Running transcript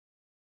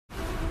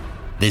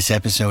This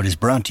episode is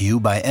brought to you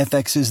by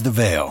FX's The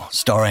Veil,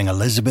 starring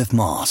Elizabeth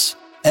Moss.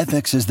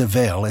 FX's The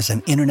Veil is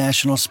an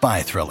international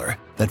spy thriller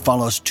that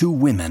follows two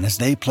women as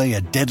they play a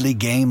deadly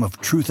game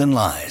of truth and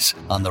lies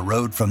on the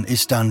road from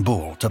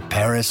Istanbul to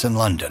Paris and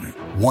London.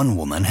 One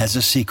woman has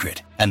a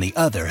secret, and the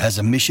other has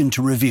a mission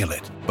to reveal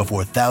it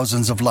before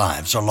thousands of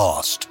lives are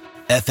lost.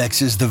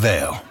 FX's The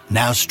Veil,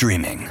 now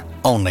streaming,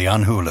 only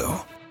on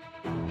Hulu.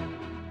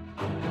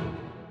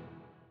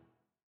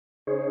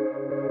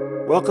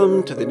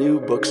 Welcome to the New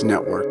Books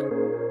Network.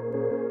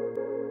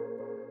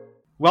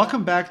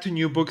 Welcome back to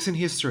New Books in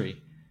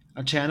History,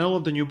 a channel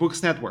of the New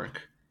Books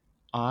Network.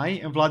 I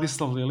am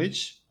Vladislav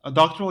Lilic, a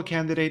doctoral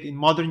candidate in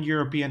modern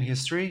European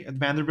history at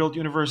Vanderbilt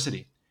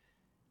University.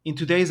 In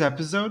today's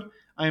episode,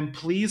 I am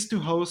pleased to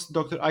host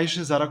Dr.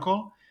 Ayşe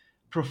Zarakol,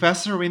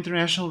 Professor of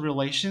International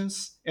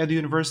Relations at the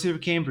University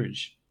of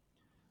Cambridge.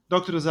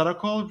 Dr.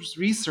 Zarakol's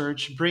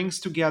research brings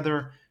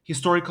together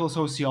historical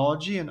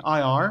sociology and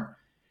IR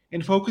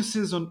and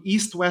focuses on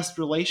East-West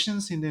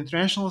relations in the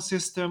international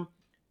system,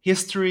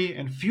 history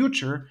and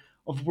future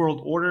of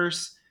world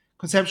orders,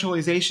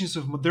 conceptualizations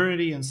of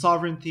modernity and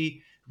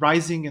sovereignty,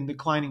 rising and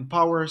declining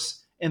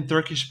powers, and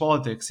Turkish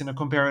politics in a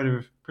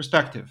comparative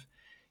perspective.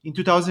 In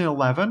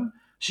 2011,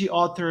 she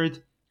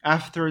authored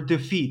After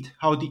Defeat: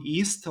 How the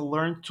East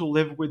Learned to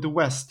Live with the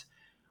West,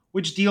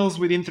 which deals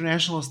with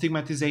international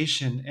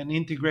stigmatization and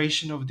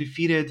integration of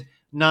defeated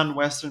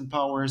non-Western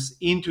powers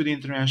into the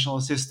international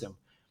system.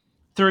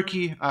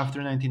 Turkey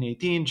after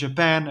 1918,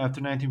 Japan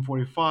after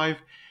 1945,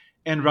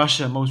 and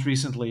Russia most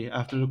recently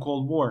after the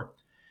Cold War.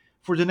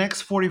 For the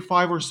next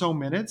 45 or so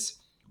minutes,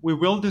 we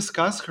will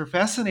discuss her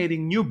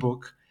fascinating new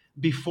book,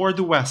 Before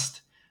the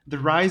West: The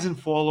Rise and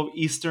Fall of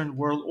Eastern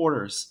World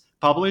Orders,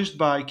 published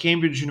by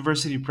Cambridge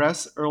University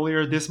Press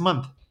earlier this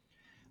month.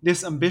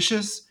 This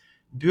ambitious,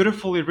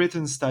 beautifully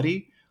written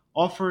study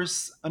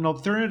offers an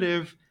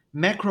alternative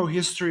macro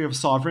history of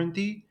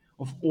sovereignty,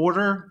 of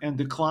order and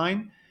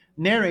decline,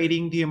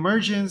 narrating the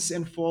emergence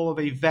and fall of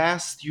a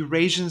vast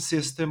Eurasian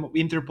system of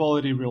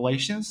interpolity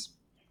relations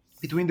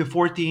between the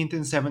 14th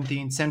and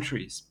 17th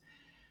centuries.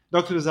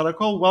 Dr.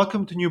 Zarakol,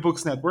 welcome to New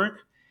Books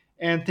Network,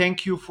 and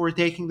thank you for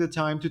taking the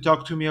time to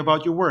talk to me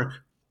about your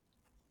work.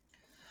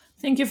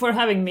 Thank you for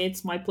having me.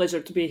 It's my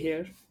pleasure to be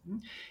here.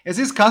 As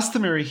is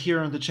customary here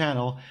on the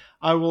channel,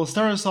 I will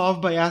start us off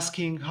by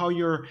asking how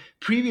your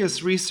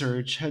previous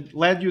research had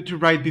led you to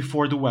write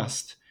Before the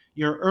West.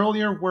 Your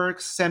earlier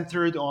works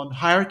centered on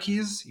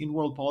hierarchies in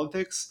world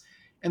politics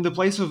and the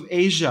place of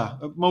Asia,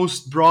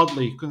 most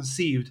broadly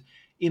conceived,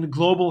 in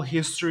global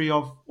history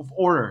of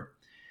order.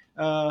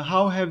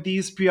 How have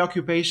these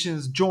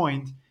preoccupations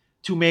joined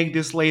to make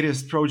this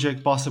latest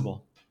project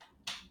possible?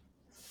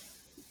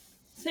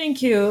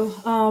 Thank you.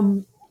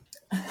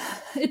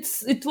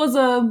 It was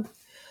a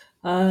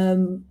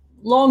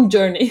long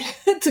journey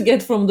to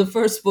get from the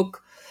first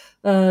book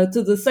to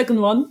the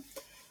second one.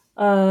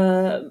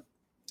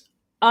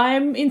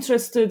 I'm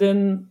interested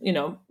in,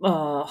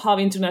 how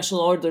international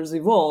orders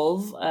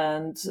evolve,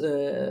 and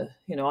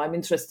I'm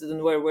interested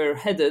in where we're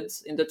headed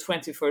in the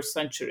 21st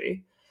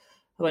century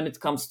when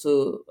it comes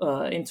to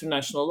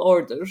international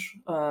order.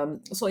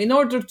 So, in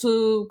order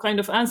to kind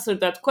of answer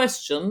that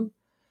question,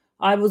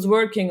 I was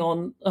working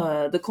on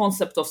the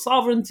concept of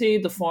sovereignty,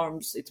 the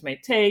forms it may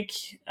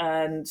take,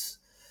 and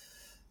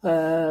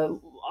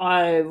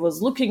I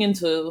was looking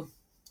into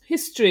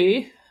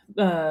history.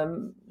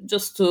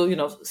 Just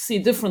to see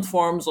different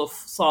forms of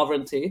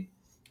sovereignty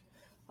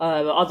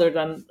other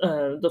than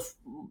the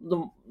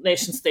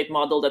nation state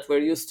model that we're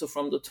used to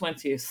from the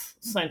 20th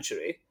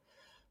century.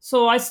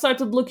 So I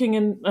started looking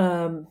in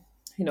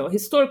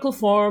historical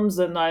forms,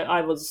 and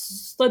I was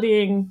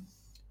studying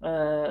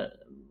the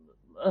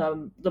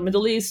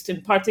Middle East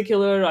in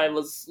particular. I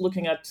was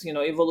looking at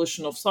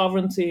evolution of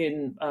sovereignty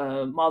in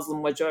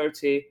Muslim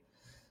majority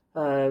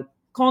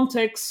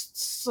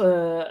contexts,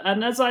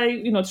 and as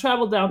I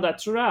traveled down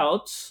that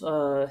route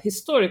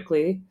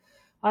historically,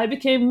 I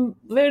became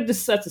very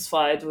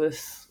dissatisfied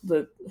with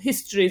the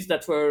histories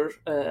that were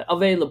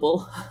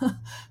available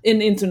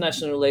in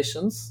international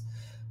relations.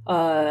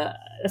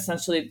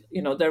 Essentially,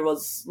 there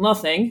was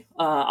nothing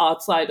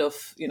outside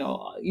of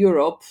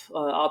Europe,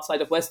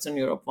 outside of Western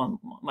Europe, one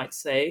might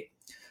say.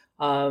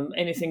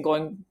 Anything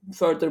going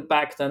further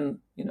back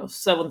than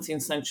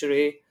 17th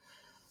century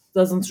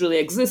doesn't really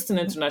exist in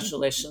international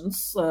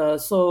relations.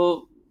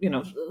 So,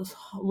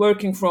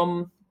 working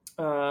from,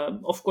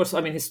 of course,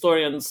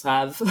 historians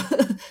have,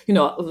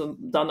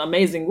 done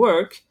amazing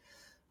work,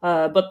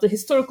 but the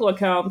historical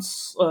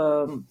accounts,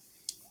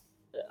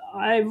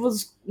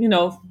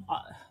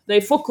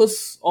 they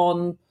focus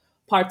on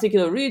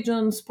particular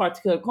regions,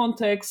 particular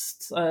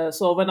contexts.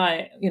 So when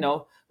I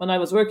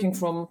was working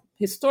from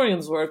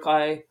historians' work,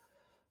 I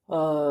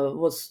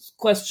was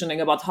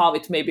questioning about how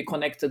it may be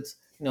connected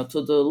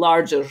to the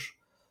larger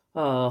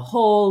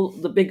whole,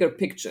 the bigger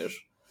picture.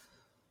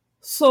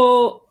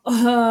 So,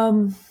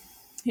 dabbling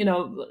in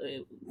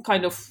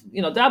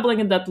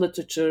that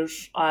literature,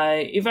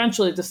 I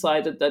eventually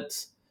decided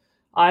that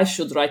I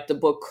should write the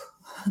book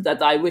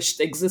that I wished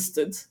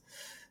existed,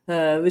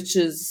 which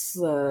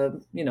is,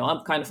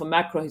 I'm kind of a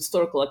macro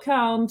historical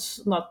account,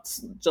 not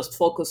just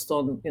focused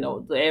on,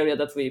 the area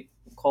that we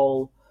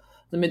call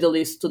the Middle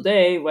East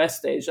today,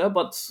 West Asia,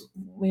 but,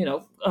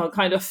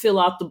 kind of fill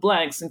out the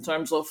blanks in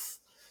terms of,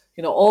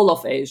 all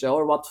of Asia,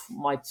 or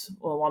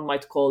one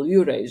might call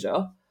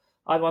Eurasia.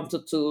 I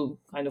wanted to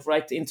kind of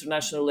write the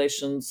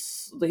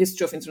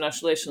history of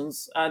international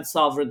relations and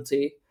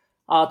sovereignty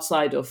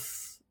outside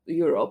of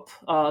Europe.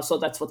 So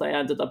that's what I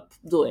ended up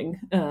doing.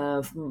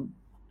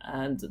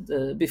 And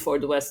Before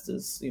the West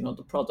is,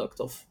 the product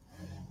of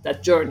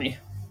that journey.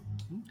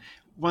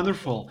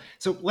 Wonderful.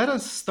 So let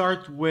us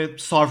start with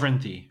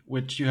sovereignty,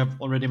 which you have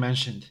already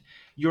mentioned.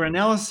 Your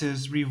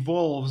analysis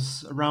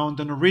revolves around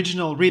an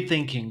original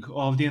rethinking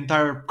of the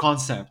entire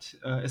concept,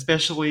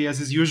 especially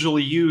as is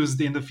usually used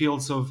in the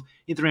fields of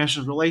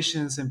international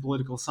relations and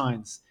political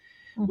science.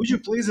 Would you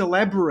please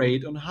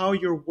elaborate on how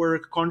your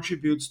work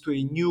contributes to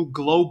a new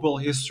global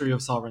history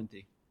of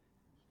sovereignty?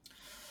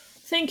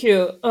 Thank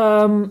you.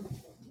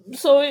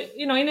 So,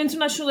 in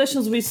international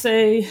relations, we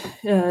say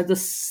the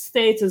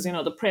state is,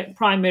 the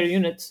primary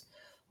unit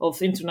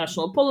of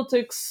international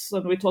politics,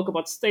 and we talk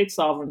about state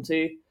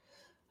sovereignty.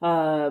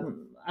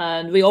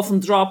 And we often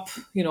drop,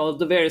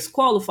 the various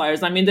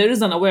qualifiers. I mean, there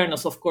is an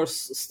awareness, of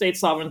course, state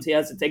sovereignty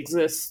as it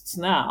exists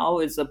now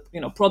is a,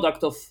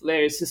 product of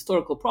various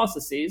historical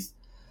processes.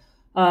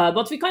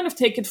 But we kind of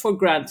take it for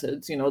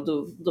granted,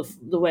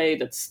 the way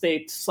that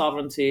state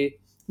sovereignty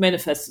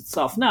manifests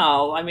itself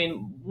now. I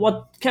mean,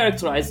 what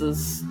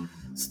characterizes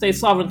state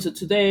sovereignty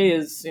today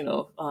is,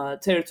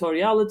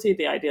 territoriality,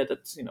 the idea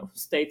that,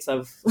 states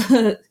have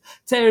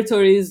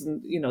territories,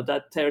 and,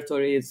 that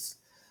territory is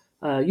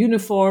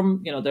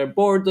uniform, their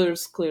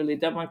borders clearly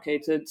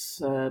demarcated,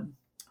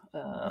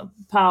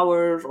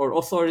 power or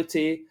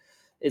authority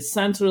is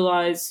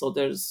centralized, so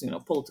there's,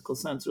 political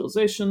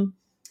centralization.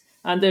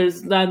 And there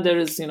is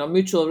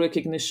mutual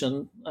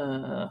recognition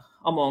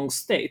among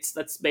states.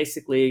 That's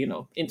basically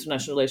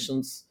international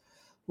relations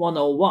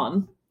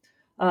 101.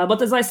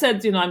 But as I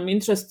said, I'm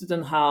interested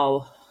in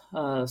how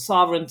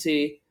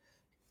sovereignty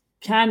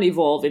can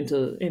evolve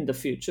in the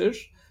future,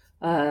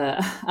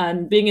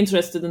 and being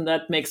interested in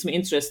that makes me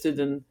interested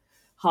in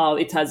how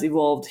it has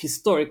evolved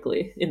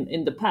historically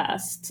in the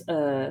past.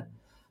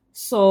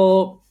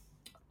 So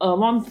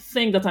one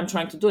thing that I'm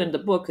trying to do in the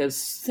book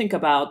is think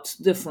about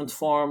different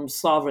forms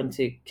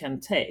sovereignty can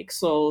take.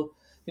 So,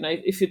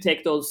 if you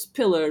take those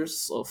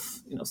pillars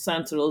of,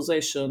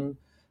 centralization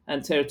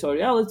and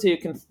territoriality, you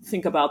can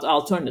think about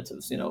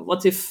alternatives.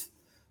 What if,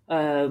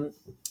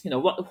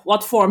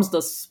 what forms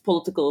does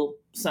political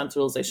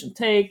centralization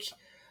take?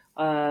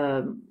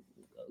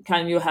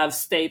 Can you have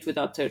state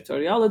without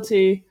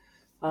territoriality?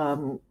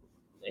 Do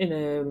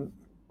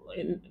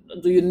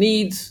you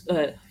need,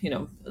 the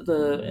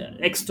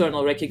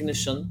external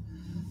recognition?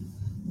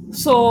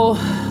 So,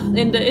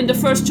 in the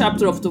first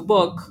chapter of the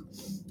book,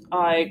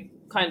 I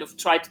kind of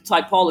try to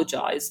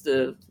typologize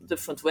the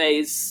different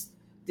ways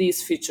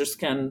these features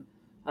can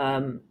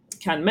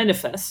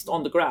manifest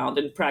on the ground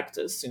in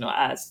practice,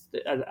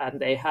 and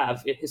they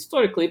have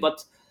historically.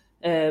 But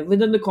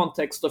within the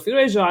context of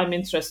Eurasia, I'm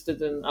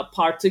interested in a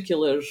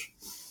particular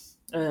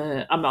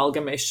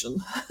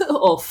amalgamation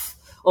of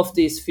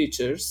these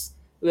features,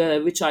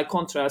 which I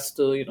contrast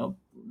to,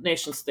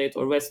 nation state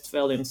or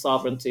Westphalian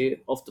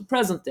sovereignty of the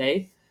present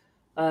day,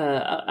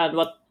 and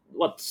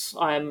what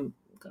I'm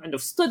kind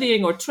of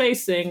studying or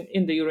tracing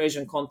in the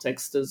Eurasian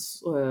context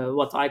is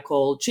what I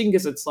call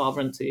Chinggisid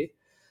sovereignty,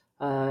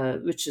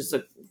 which is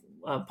a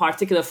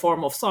particular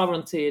form of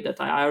sovereignty that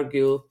I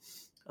argue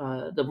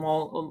the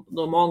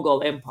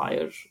Mongol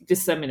Empire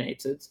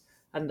disseminated,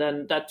 and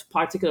then that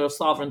particular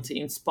sovereignty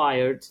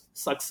inspired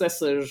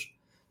successor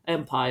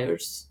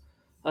empires,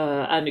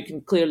 and you can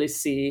clearly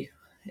see,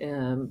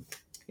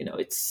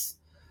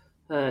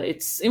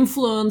 its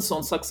influence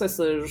on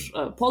successor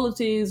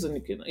polities,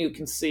 and you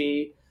can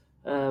see.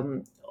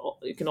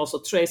 You can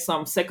also trace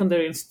some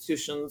secondary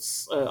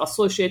institutions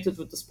associated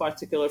with this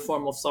particular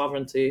form of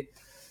sovereignty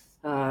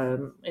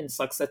in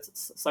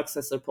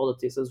successor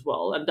polities as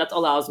well. And that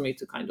allows me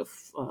to kind of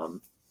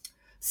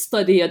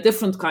study a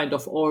different kind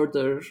of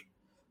order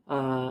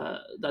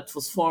that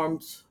was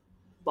formed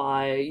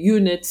by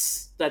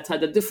units that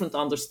had a different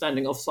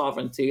understanding of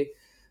sovereignty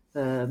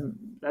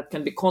that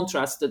can be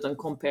contrasted and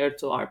compared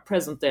to our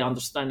present-day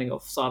understanding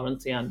of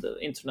sovereignty and the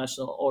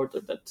international order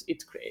that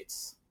it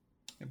creates.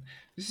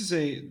 This is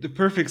the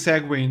perfect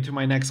segue into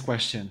my next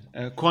question.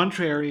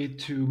 Contrary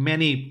to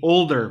many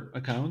older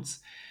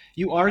accounts,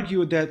 you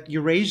argue that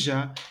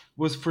Eurasia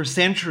was for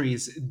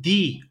centuries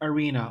the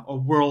arena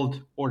of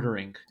world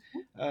ordering.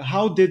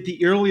 How did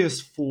the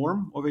earliest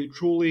form of a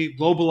truly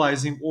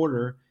globalizing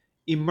order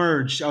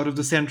emerge out of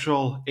the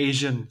Central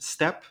Asian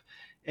steppe?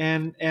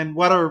 And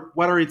what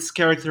are its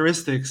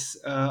characteristics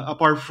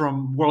apart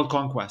from world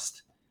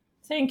conquest?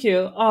 Thank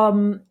you.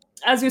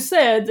 As you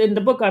said, in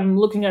the book, I'm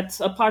looking at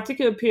a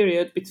particular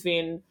period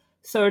between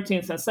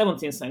 13th and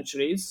 17th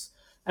centuries.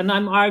 And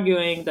I'm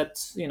arguing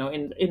that,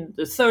 in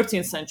the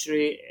 13th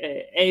century,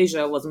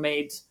 Asia was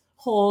made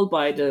whole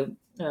by the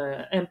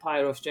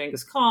empire of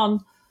Genghis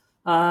Khan.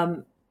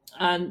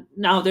 And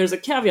now there's a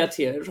caveat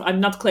here. I'm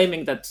not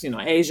claiming that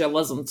Asia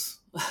wasn't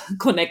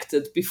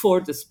connected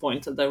before this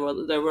point. There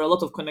were a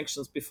lot of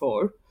connections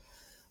before,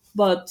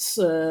 but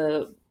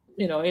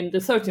in the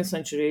 13th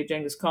century,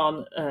 Genghis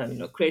Khan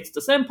creates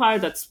this empire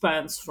that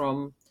spans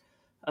from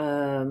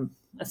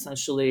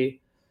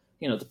essentially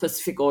the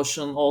Pacific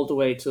Ocean all the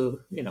way to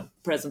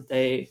present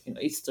day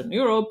Eastern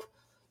Europe,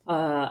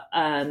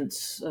 and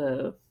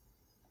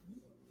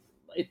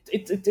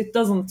it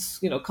doesn't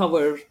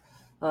cover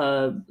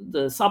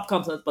the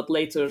subcontinent, but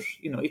later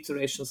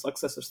iterations,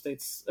 successor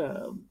states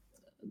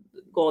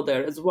go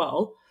there as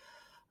well.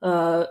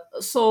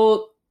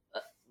 So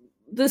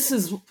this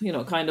is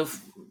kind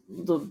of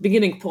the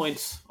beginning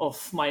point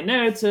of my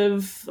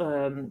narrative.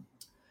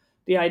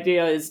 The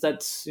idea is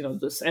that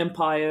this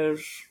empire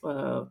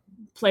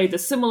played a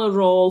similar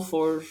role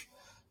for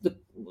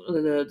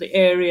the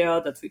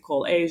area that we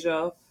call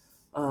Asia,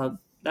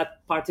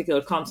 that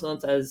particular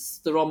continent,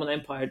 as the Roman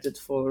Empire did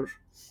for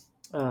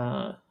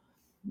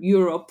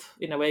Europe.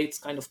 In a way, it's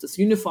kind of this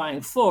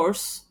unifying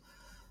force,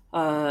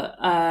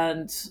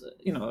 and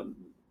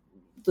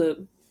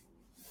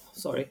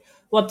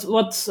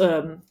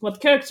what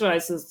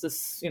characterizes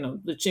this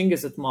the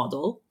Chinggisid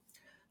model,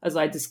 as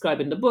I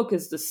describe in the book,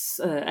 is this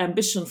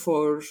ambition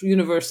for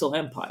universal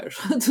empire,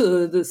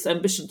 this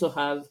ambition to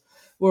have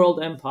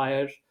world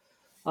empire.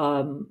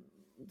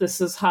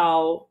 This is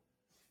how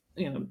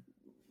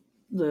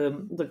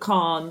the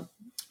Khan,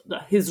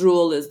 his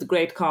rule is the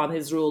Great Khan.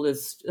 His rule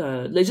is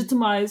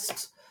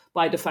legitimized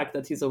by the fact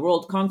that he's a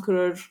world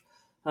conqueror.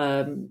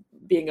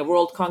 Being a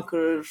world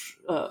conqueror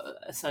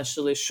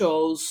essentially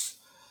shows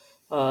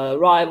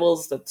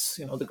rivals that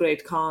the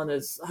Great Khan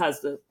has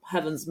the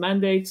heaven's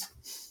mandate.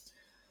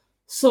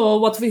 So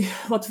what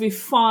we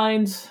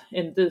find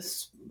in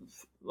this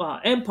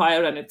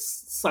empire and its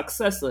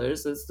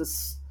successors is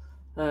this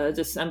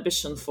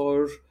ambition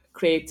for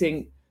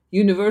creating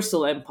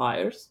universal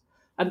empires.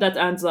 And that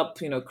ends up,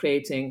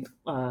 creating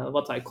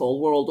what I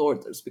call world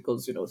orders,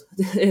 because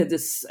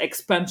this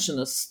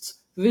expansionist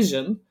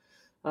vision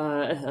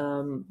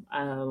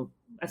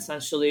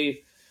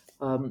essentially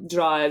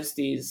drives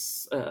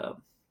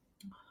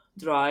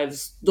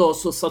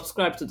those who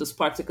subscribe to this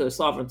particular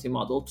sovereignty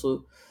model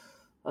to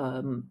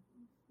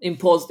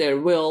impose their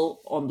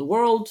will on the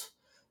world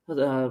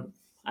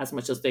as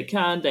much as they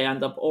can. They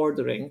end up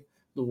ordering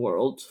the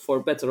world for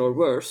better or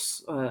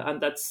worse,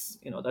 and that's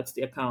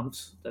the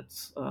account that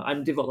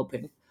I'm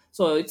developing.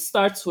 So it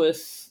starts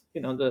with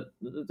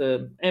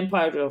the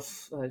empire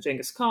of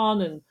Genghis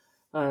Khan in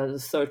the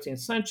 13th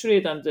century.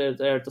 Then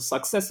there are the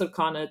successor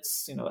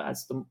Khanates,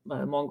 as the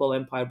Mongol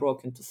Empire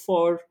broke into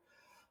four,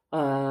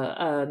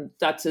 and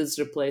that is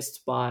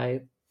replaced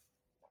by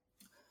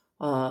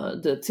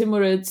the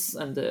Timurids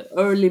and the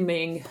early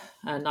Ming.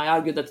 And I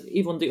argue that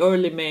even the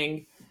early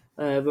Ming,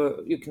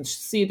 where you can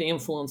see the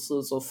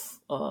influences of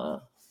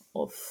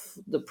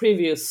the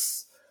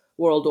previous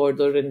world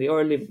order in the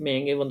early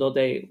Ming, even though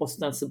they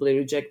ostensibly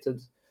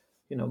rejected,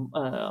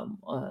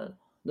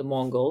 the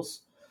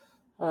Mongols.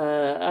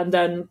 And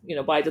then,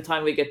 by the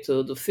time we get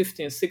to the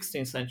 15th,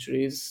 16th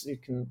centuries, you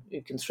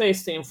can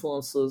trace the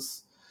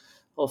influences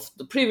of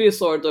the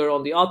previous order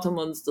on the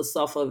Ottomans, the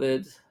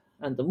Safavid,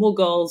 and the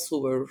Mughals, who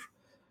were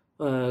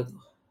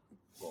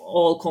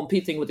all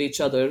competing with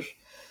each other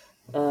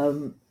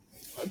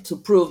to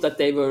prove that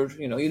they were,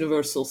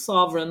 universal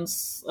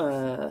sovereigns.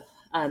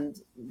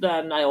 And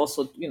then I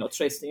also,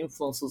 trace the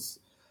influences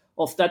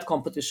of that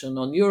competition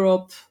on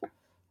Europe.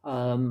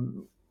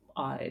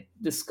 I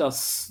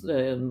discuss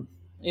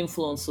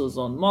influences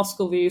on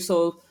Muscovy.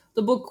 So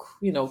the book,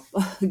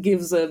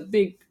 gives a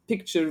big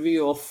picture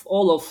view of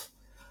all of,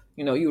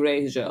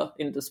 Eurasia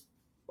in this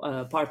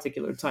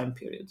particular time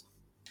period.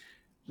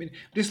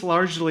 This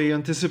largely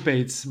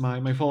anticipates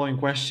my following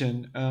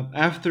question.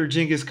 After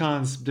Genghis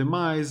Khan's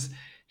demise,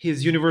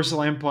 his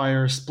universal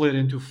empire split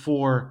into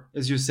four,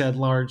 as you said,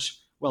 large,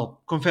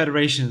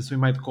 confederations, we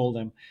might call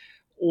them,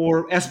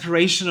 or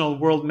aspirational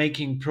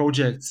world-making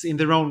projects in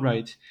their own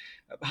right.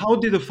 How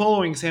did the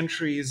following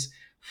centuries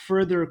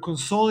further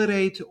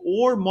consolidate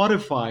or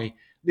modify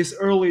this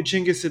early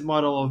Chinggisid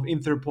model of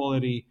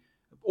interpolity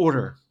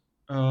order?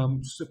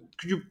 So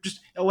could you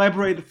just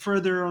elaborate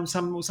further on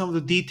some of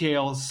the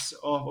details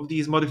of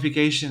these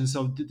modifications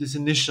of this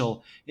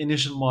initial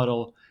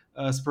model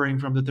spurring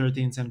from the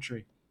 13th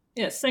century?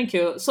 Yes, thank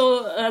you.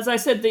 So as I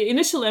said, the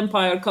initial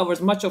empire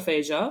covers much of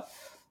Asia,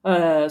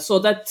 so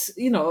that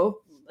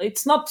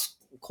it's not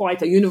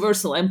quite a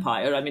universal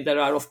empire. I mean, there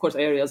are of course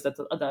areas that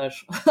are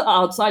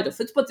outside of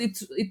it, but it's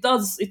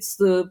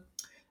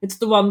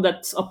the one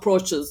that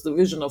approaches the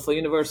vision of a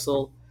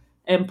universal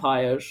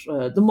empire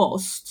the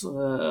most.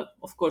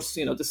 Of course,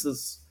 this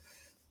is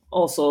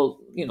also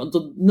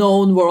the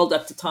known world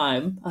at the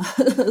time.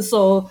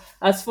 So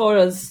as far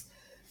as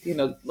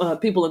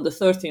people in the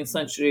 13th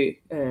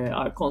century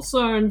are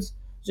concerned,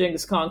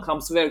 Genghis Khan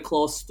comes very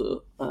close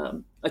to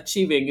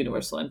achieving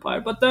universal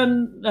empire, but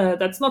then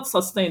that's not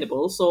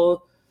sustainable.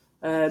 So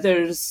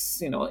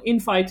there's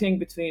infighting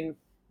between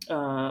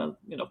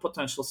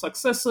potential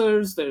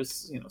successors.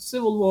 There's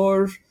civil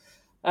war,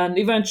 and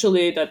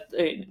eventually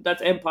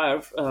that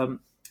empire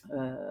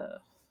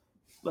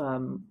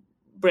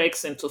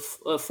breaks into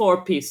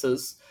four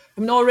pieces.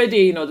 I mean,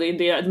 already, in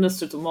the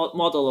administrative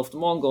model of the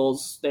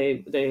Mongols,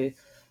 the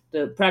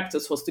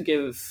practice was to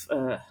give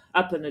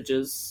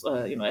appanages,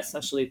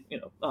 essentially,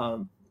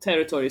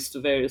 territories to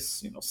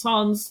various,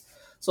 sons.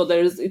 So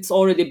it's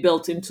already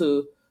built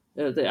into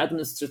the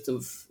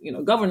administrative,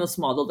 governance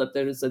model that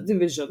there is a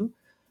division,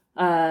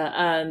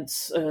 and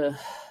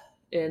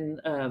in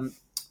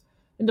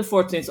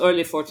the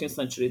early 14th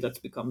century,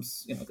 that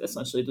becomes,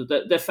 essentially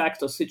the de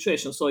facto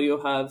situation. So you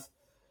have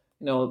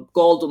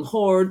golden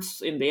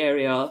hordes in the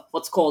area,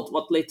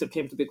 what later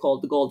came to be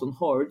called the Golden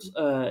Horde,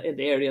 in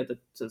the area that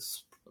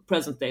is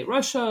present day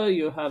Russia.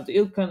 You have the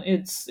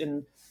Ilkhanids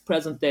in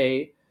present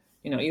day,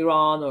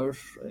 Iran, or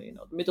the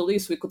Middle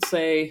East, we could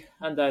say,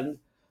 and then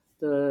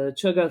the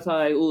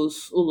Chagatai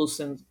Ulus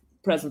in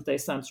present day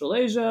Central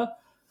Asia,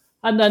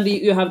 and then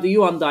you have the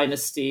Yuan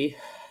dynasty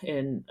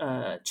in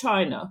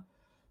China.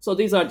 So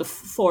these are the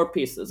four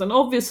pieces, and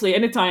obviously,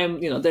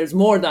 anytime there's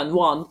more than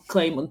one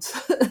claimant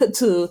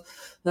to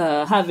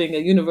having a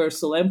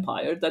universal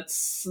empire,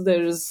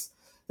 there's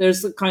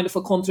a kind of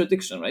a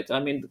contradiction, right? I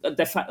mean,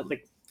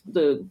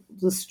 the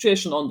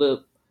situation on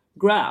the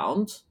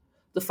ground,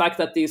 the fact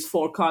that these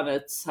four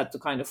khanates had to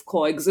kind of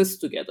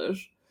coexist together.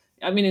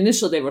 I mean,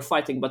 initially they were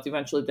fighting, but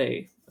eventually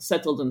they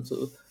settled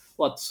into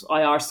what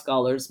IR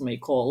scholars may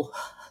call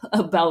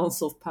a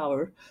balance of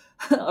power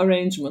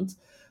arrangement.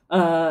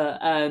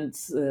 And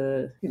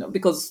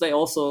because they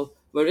also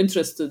were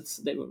interested,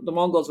 the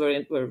Mongols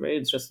were very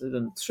interested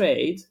in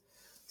trade.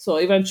 So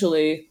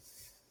eventually,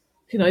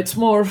 it's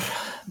more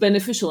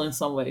beneficial in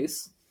some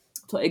ways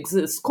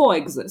to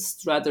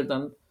coexist, rather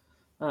than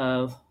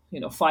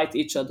fight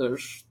each other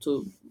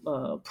to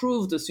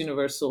prove this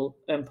universal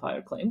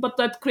empire claim. But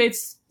that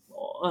creates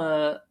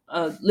a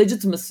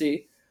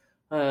legitimacy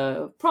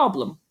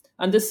problem,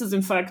 and this is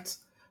in fact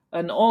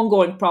an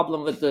ongoing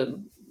problem with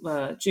the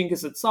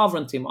Chinggisid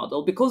sovereignty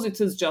model, because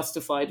it is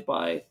justified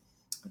by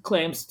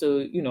claims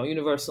to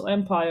universal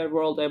empire,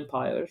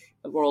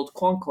 world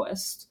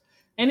conquest.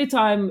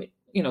 Anytime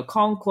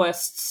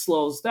conquest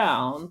slows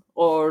down,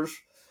 or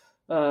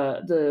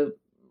the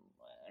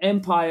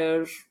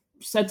empire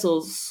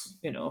settles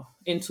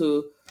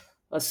into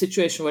a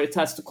situation where it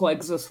has to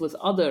coexist with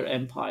other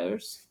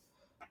empires,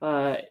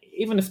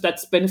 even if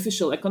that's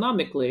beneficial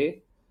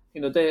economically,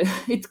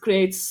 it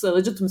creates a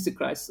legitimacy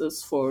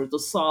crisis for the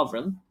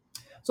sovereign.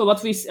 So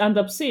what we end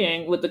up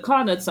seeing with the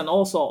Khanates and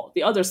also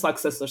the other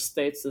successor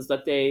states is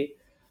that they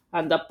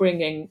end up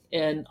bringing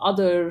in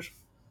other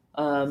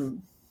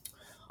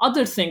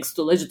things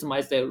to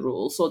legitimize their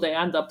rule. So they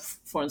end up,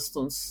 for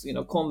instance,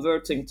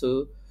 converting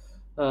to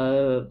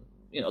the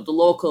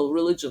local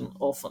religion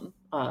often.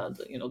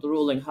 The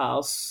ruling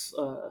house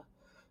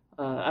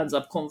ends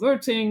up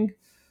converting.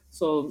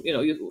 So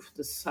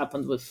this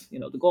happened with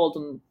the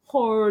Golden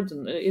Horde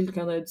and the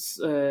Ilkhanids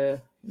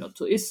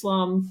to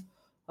Islam.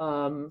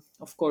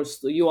 Of course,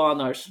 the Yuan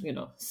are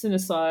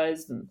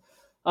Sinicized, and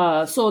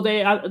so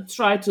they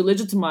try to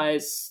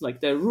legitimize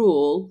their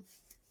rule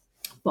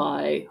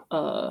by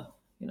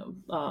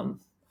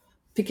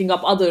picking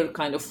up other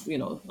kind of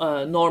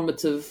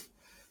normative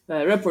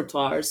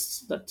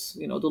repertoires that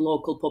the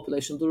local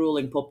population, the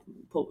ruling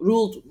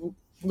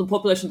the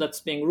population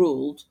that's being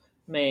ruled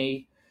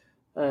may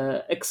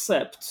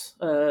accept.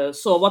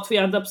 So what we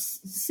end up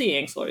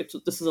seeing,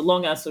 this is a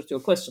long answer to your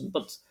question,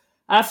 but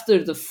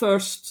after the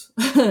first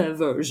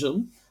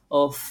version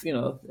of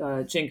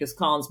Genghis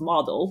Khan's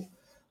model,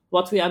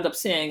 what we end up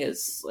seeing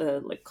is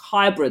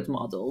hybrid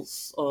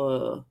models.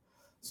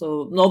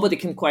 So nobody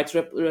can quite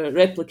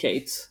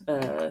replicate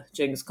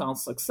Genghis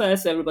Khan's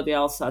success. Everybody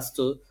else has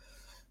to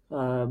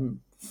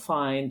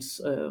find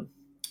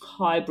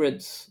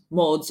hybrid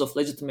modes of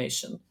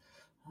legitimation.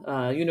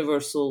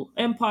 Universal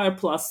empire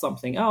plus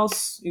something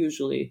else,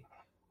 usually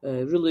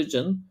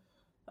religion.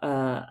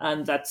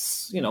 And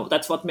that's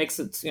what makes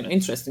it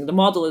interesting. The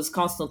model is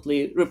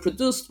constantly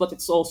reproduced, but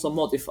it's also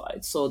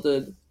modified. So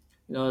the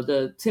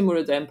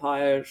Timurid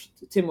Empire,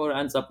 Timur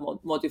ends up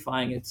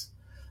modifying it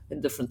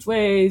in different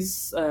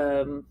ways,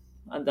 and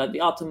then the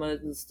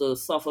Ottomans, the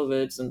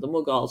Safavids, and the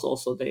Mughals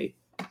also, they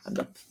end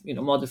up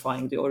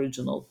modifying the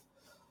original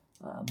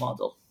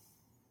model.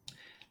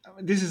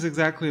 This is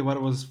exactly what I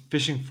was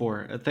fishing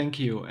for. Thank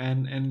you.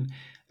 And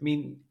I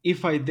mean,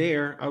 if I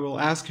dare, I will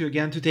ask you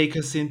again to take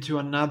us into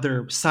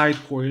another side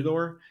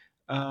corridor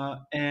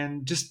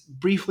and just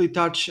briefly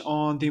touch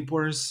on the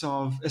importance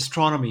of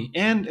astronomy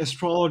and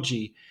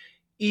astrology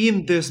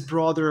in this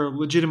broader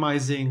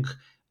legitimizing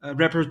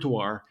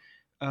repertoire.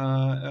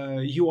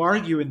 You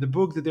argue in the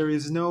book that there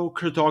is no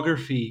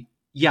cartography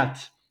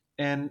yet,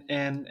 and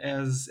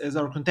as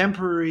our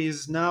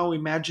contemporaries now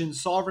imagine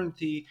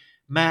sovereignty,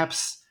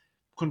 maps,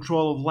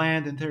 control of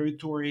land and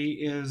territory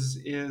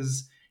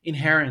is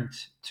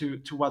inherent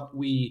to what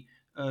we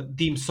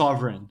deem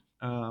sovereign.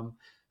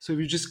 So if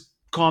you just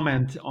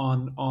comment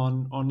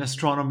on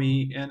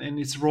astronomy and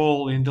its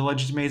role in the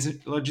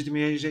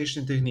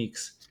legitimization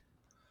techniques?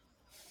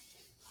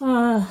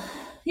 Uh,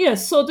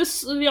 yes, so the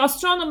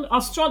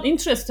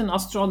interest in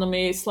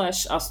astronomy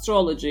slash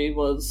astrology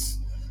was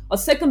a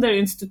secondary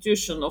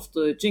institution of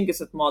the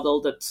Jingisit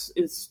model that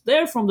is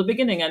there from the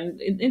beginning, and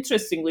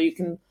interestingly, you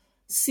can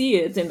see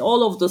it in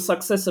all of the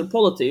successor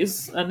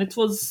polities, and it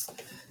was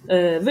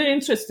very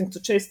interesting to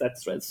chase that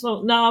thread.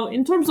 So now,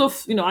 in terms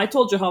of I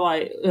told you how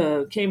I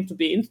came to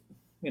be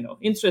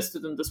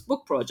interested in this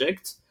book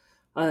project.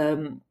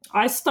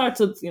 I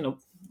started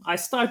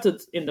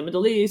in the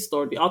Middle East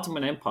or the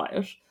Ottoman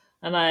Empire,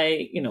 and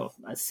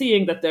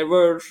seeing that there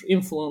were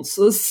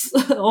influences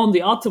on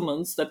the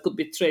Ottomans that could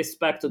be traced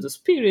back to this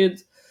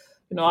period,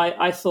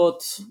 I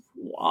thought,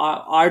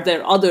 are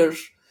there other,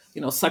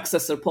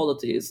 successor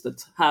polities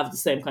that have the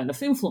same kind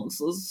of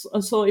influences?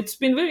 So it's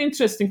been very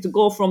interesting to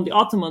go from the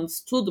Ottomans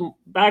to the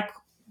back,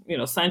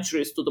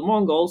 centuries to the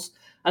Mongols,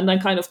 and then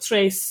kind of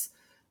trace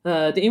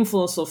the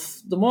influence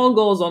of the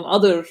Mongols on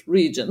other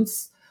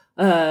regions.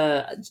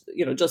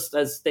 Just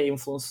as they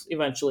influenced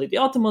eventually the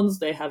Ottomans,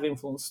 they have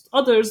influenced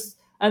others.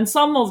 And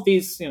some of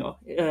these,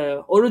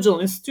 original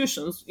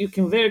institutions, you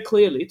can very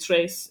clearly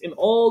trace in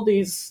all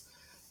these,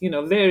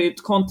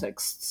 varied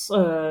contexts.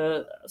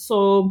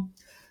 So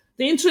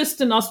the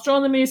interest in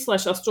astronomy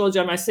slash astrology,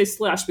 I might say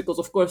slash because,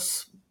 of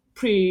course,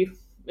 pre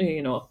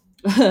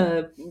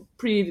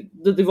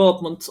the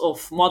development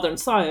of modern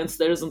science,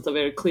 there isn't a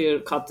very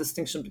clear-cut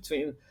distinction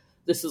between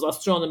this is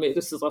astronomy,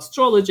 this is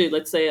astrology.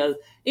 Let's say an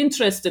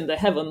interest in the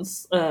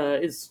heavens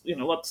is,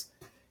 what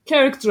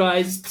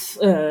characterized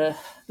the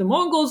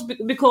Mongols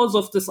because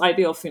of this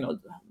idea of,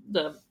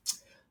 the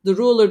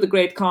ruler, the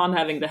Great Khan,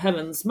 having the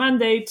heavens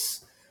mandate,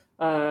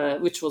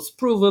 which was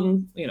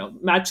proven,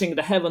 matching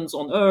the heavens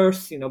on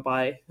earth,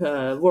 by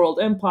world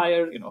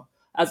empire,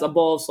 as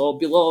above, so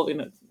below,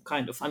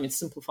 kind of,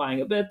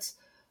 simplifying a bit.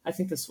 I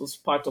think this was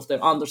part of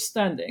their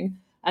understanding.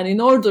 And in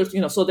order,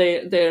 so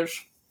their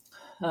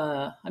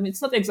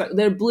it's not exact.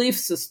 Their belief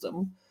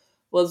system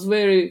was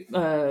very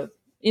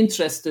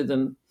interested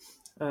in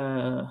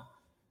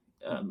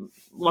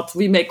what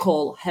we may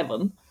call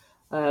heaven,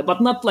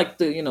 but not like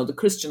the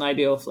Christian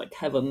idea of like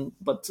heaven,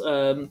 but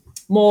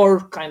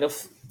more kind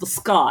of the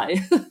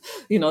sky,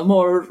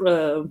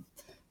 more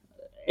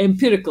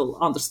empirical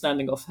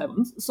understanding of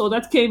heaven. So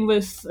that came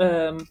with.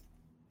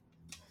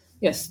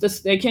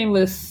 They came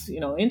with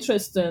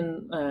interest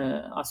in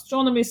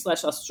astronomy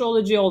slash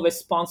astrology,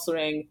 always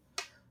sponsoring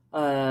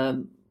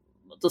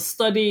the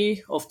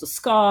study of the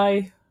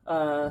sky.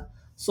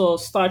 So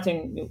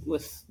starting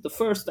with the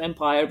first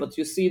empire, but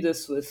you see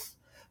this with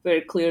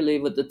very clearly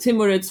with the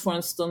Timurids, for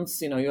instance.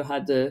 You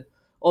had the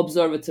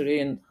observatory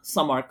in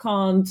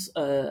Samarkand,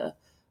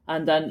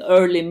 and then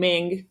early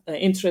Ming.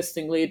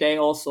 Interestingly, they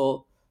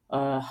also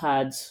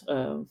had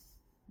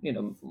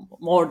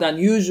more than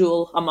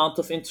usual amount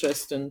of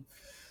interest in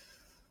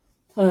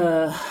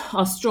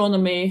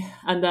astronomy.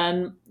 And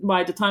then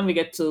by the time we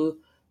get to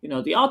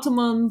the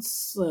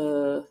Ottomans,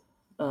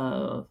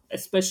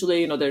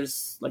 especially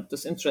there's like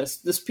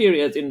this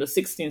period in the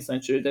 16th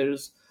century,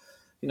 there's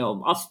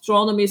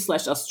astronomy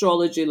slash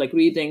astrology, like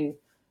reading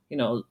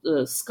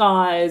the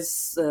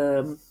skies,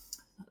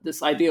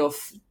 this idea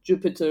of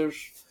Jupiter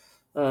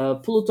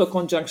Pluto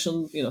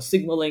conjunction,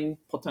 signaling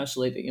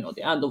potentially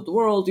the end of the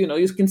world.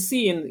 You can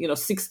see in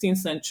 16th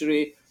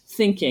century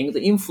thinking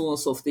the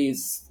influence of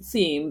these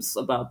themes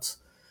about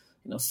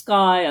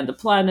sky and the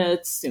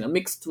planets,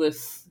 mixed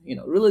with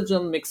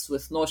religion, mixed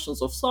with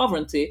notions of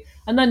sovereignty,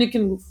 and then you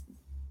can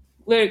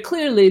very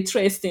clearly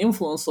trace the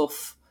influence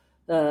of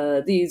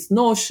these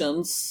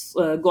notions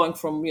going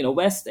from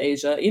West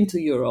Asia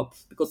into Europe,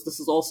 because this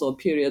is also a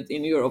period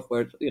in Europe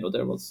where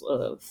there was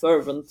a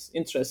fervent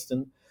interest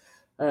in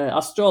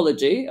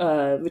astrology,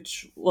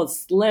 which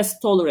was less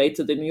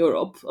tolerated in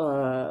Europe.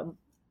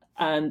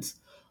 And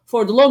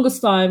for the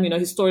longest time,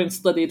 historians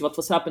studied what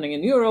was happening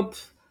in Europe,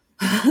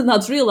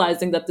 not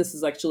realizing that this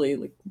is actually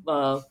like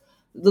the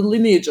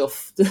lineage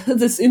of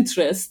this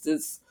interest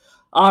is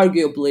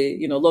arguably,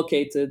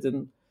 located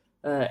in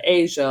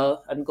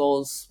Asia and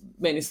goes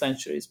many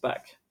centuries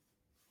back.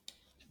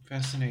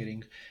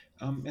 Fascinating.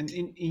 And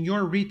in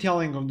your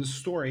retelling of the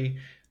story,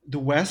 the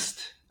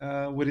West,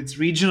 with its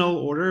regional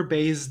order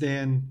based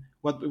in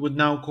what we would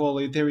now call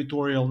a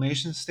territorial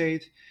nation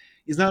state,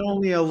 is not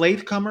only a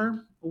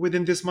latecomer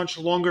within this much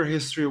longer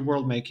history of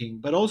world making,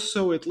 but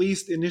also, at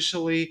least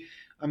initially,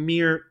 a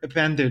mere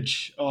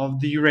appendage of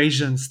the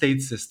Eurasian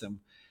state system.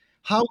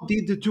 How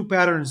did the two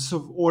patterns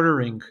of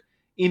ordering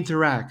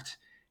interact,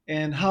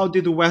 and how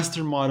did the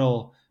Western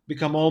model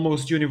become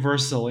almost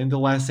universal in the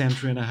last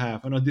century and a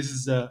half? I know this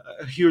is a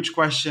huge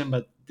question,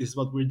 but this is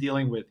what we're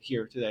dealing with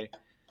here today.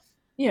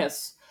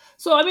 Yes.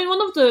 So,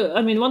 one of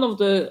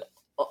the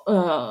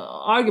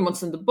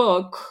arguments in the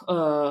book,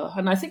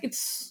 and I think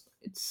it's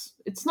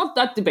not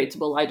that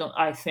debatable.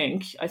 I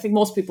think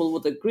most people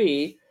would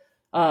agree.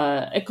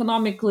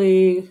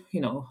 Economically,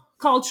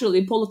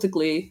 culturally,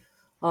 politically,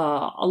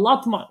 a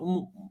lot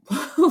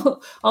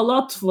a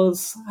lot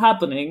was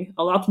happening.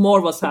 A lot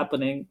more was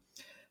happening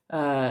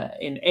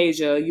in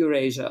Asia,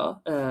 Eurasia.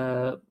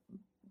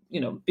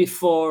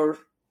 Before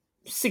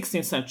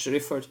 16th century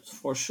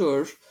for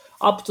sure,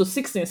 up to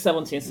 16th,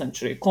 17th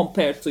century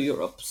compared to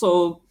Europe.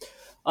 So,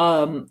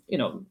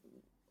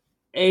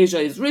 Asia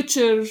is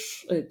richer.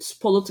 It's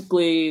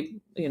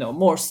politically,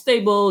 more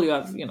stable. You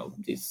have,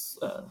 these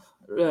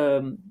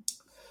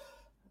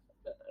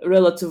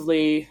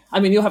relatively. I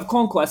mean, you have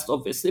conquest,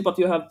 obviously, but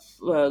you have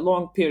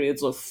long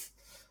periods of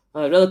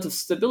relative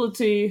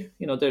stability.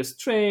 There's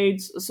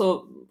trade.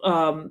 So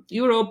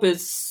Europe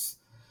is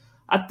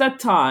at that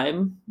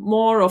time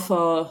more of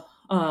a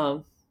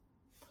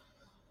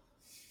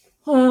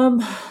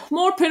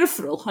more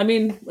peripheral. I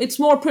mean, it's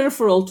more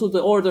peripheral to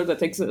the order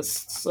that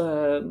exists.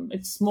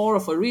 It's more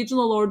of a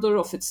regional order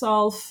of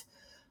itself,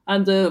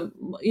 and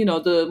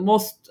the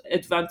most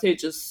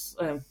advantageous.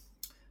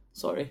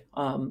 Sorry,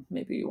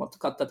 maybe you want to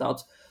cut that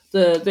out.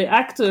 The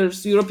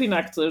actors, European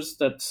actors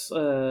that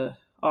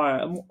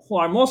who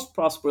are most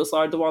prosperous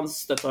are the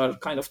ones that are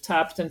kind of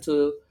tapped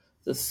into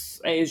this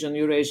Asian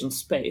Eurasian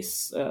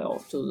space, to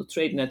the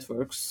trade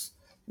networks,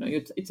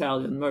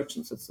 Italian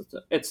merchants,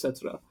 etc.,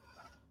 etc.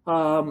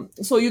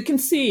 So you can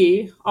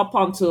see up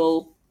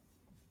until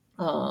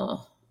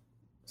 16th,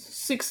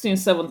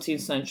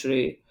 17th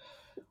century,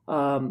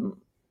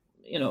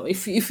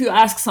 if you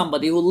ask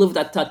somebody who lived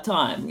at that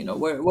time,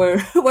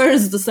 where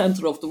is the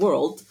center of the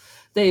world,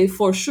 they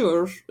for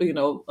sure,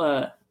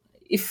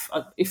 if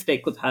they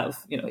could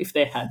have, if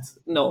they had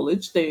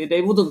knowledge,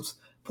 they wouldn't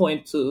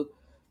point to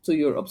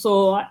Europe.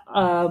 So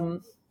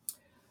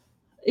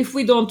if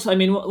we don't, I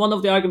mean, one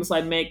of the arguments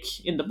I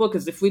make in the book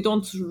is if we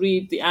don't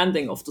read the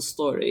ending of the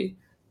story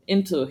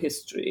into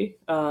history,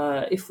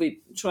 if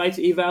we try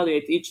to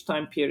evaluate each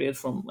time period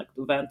from like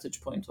the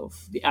vantage point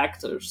of the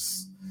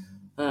actors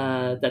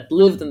that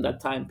lived in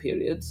that time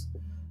period,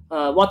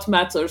 what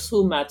matters,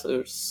 who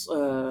matters,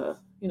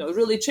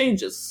 really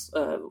changes.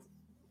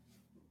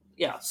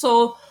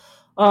 So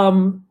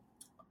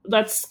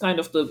that's kind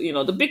of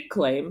the big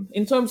claim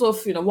in terms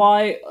of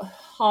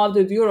how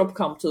did Europe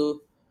come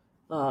to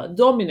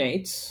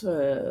dominate,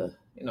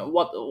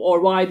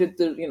 why did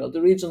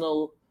the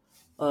regional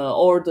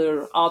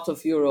order out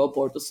of Europe,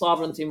 or the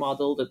sovereignty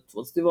model that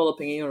was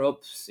developing in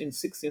Europe in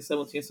 16th,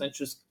 17th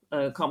centuries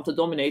come to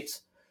dominate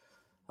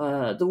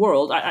the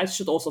world. I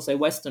should also say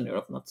Western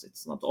Europe,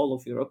 it's not all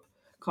of Europe,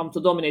 come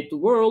to dominate the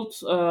world.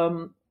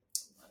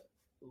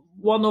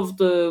 One of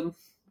the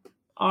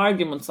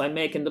arguments I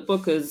make in the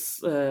book is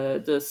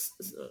the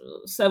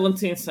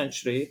 17th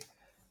century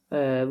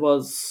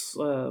was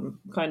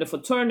kind of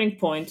a turning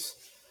point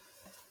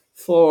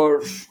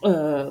for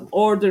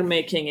order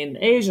making in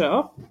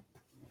Asia,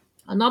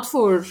 and not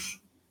for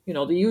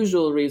the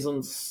usual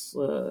reasons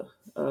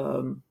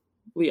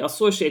we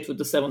associate with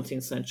the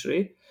 17th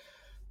century,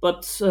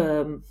 but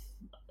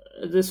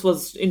this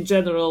was in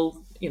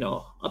general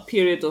a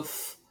period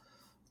of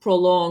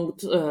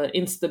prolonged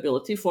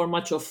instability for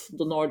much of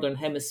the northern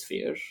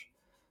hemisphere.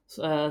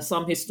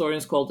 Some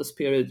historians call this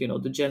period,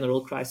 the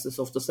general crisis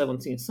of the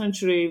 17th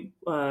century.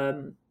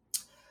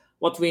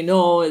 What we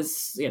know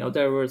is,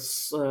 there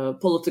was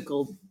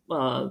political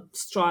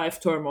strife,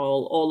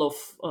 turmoil,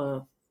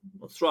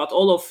 throughout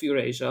all of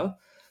Eurasia.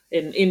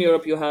 In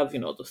Europe, you have,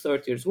 the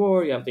 30 Years'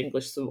 War, you have the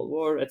English Civil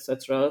War,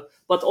 etc.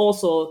 But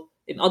also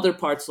in other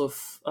parts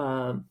of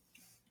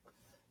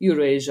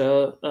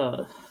Eurasia,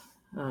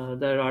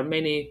 there are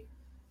many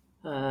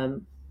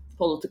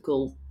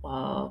political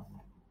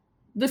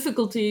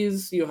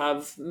difficulties. You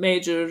have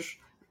major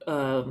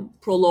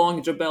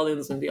prolonged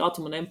rebellions in the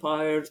Ottoman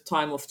Empire,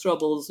 time of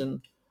troubles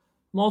in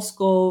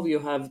Moscow. You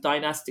have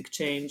dynastic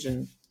change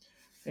in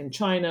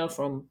China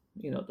from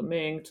the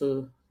Ming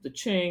to the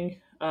Qing.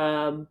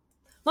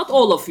 Not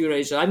all of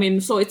Eurasia. I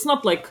mean, so it's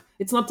not like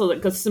a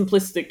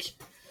simplistic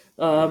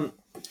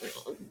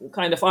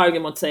kind of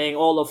argument saying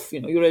all of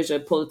Eurasia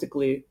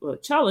politically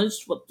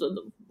challenged.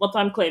 What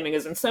I'm claiming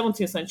is in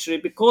 17th century,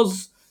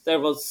 because there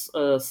was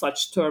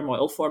such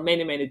turmoil for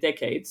many, many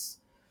decades,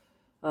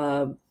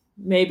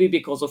 maybe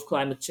because of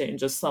climate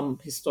change, as some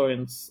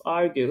historians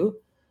argue,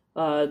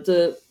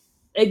 the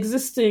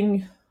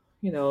existing,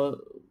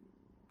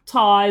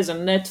 ties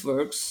and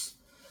networks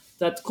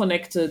that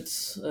connected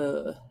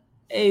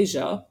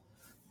Asia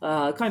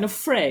kind of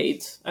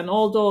frayed. And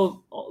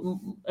although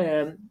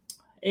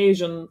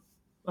Asian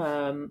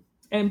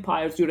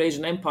empires,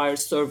 Eurasian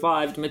empires,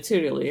 survived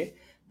materially,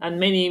 and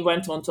many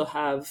went on to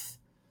have,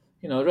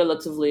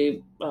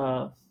 relatively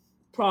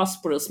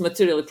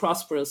materially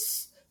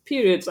prosperous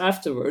periods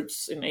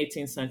afterwards in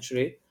 18th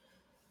century.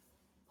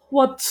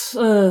 What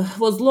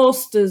was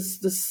lost is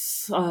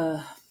this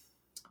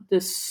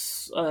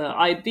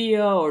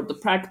idea or the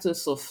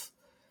practice of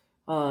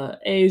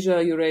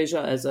Asia,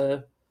 Eurasia as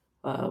a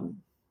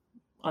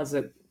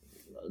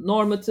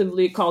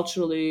normatively,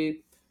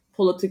 culturally,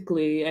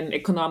 politically, and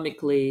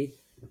economically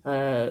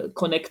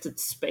connected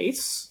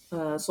space.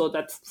 So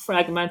that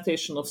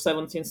fragmentation of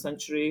 17th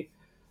century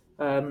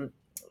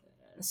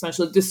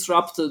essentially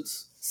disrupted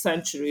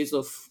centuries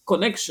of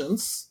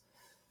connections.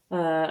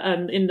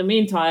 And in the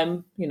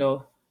meantime,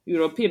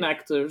 European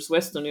actors,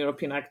 Western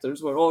European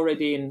actors, were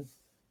already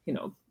you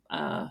know,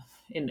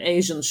 in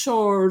Asian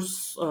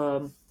shores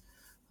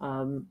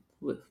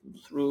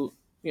through,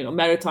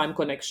 maritime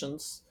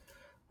connections,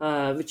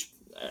 which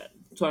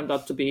turned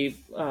out to be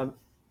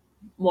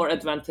more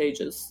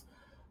advantageous.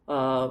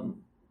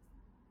 Um,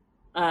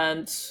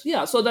 and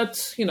yeah, so that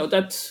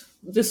that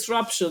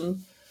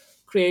disruption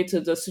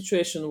created a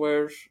situation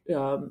where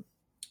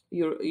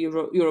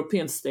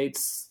European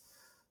states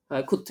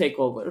could take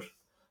over,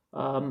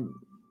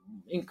 um,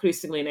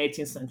 increasingly in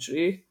 18th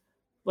century.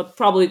 But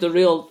probably the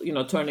real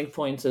turning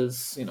point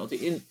is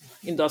the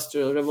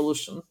industrial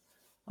revolution,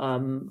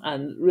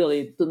 and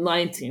really the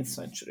 19th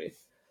century.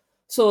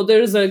 So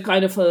there is a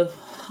kind of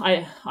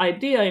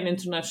idea in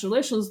international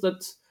relations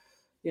that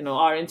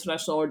our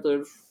international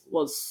order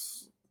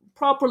was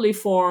properly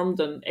formed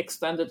and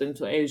extended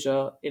into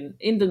Asia in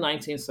the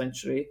 19th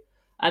century,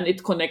 and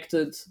it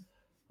connected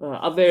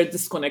a very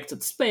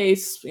disconnected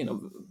space.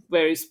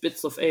 Various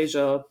bits of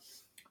Asia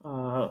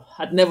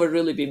had never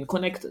really been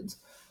connected.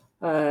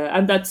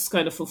 And that's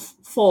kind of a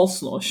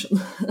false notion.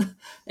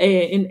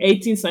 In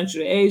 18th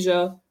century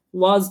Asia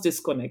was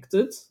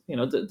disconnected.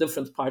 The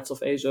different parts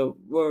of Asia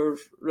were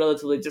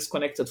relatively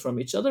disconnected from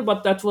each other,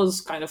 but that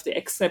was kind of the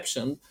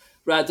exception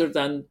rather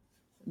than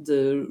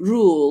the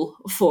rule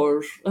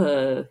for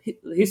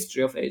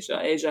history of Asia.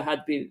 Asia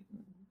had been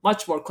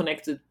much more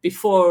connected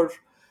before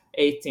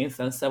 18th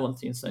and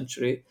 17th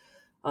century.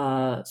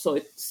 So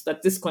it's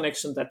that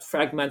disconnection, that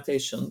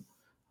fragmentation,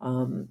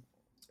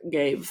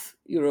 gave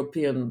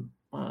European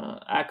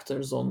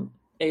actors on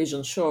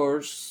Asian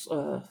shores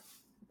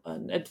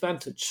an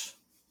advantage.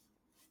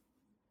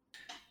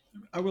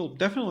 I will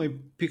definitely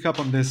pick up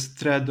on this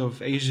thread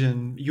of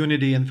Asian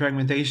unity and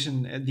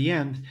fragmentation at the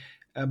end.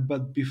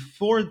 But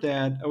before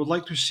that, I would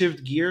like to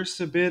shift gears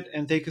a bit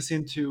and take us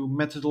into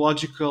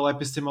methodological,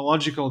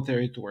 epistemological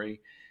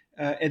territory.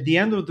 At the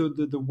end of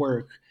the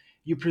work,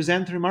 you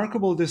present a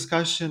remarkable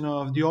discussion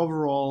of the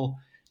overall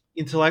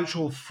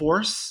intellectual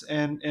force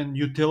and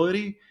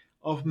utility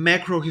of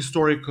macro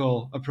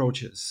historical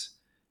approaches.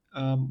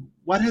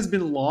 What has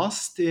been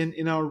lost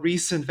in our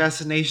recent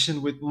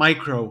fascination with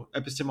micro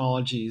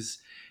epistemologies,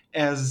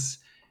 as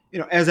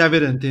as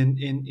evident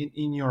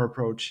in your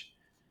approach?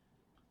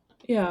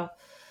 Yeah.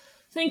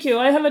 Thank you.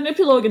 I have an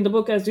epilogue in the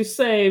book, as you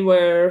say,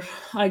 where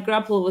I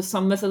grapple with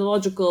some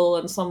methodological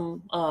and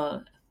some,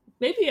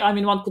 maybe, I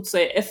mean, one could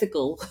say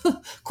ethical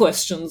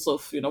questions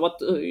of,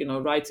 what,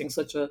 writing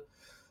such a,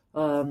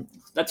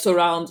 that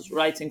surround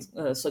writing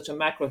such a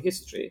macro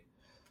history.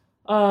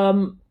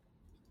 I'm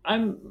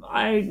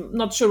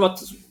not sure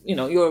what,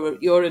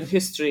 you're in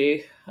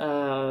history.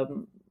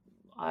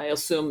 I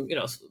assume,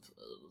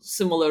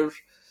 similar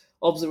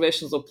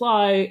observations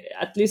apply.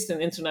 At least in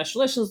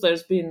international relations,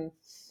 there's been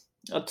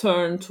a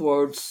turn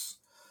towards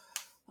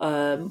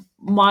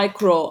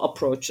micro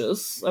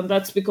approaches, and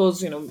that's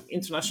because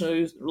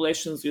international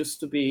relations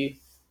used to be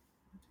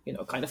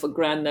kind of a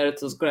grand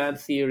narratives, grand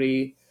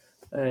theory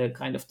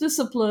kind of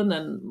discipline,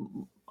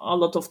 and a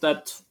lot of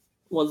that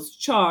was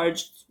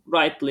charged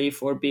rightly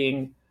for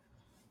being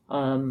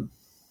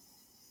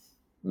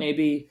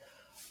maybe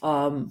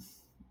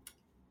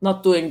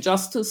not doing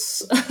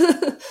justice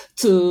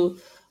to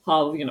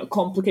how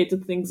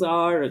complicated things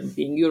are and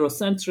being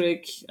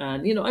Eurocentric,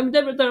 and I mean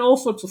there are all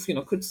sorts of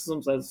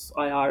criticisms as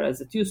IR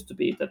as it used to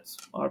be that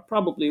are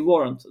probably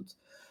warranted,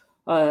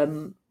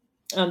 and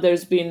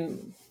there's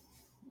been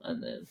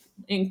an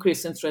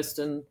increased interest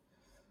in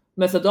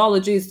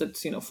methodologies that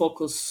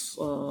focus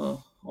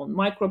on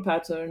micro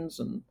patterns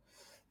and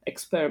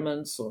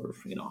experiments, or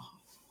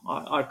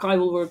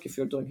archival work if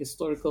you're doing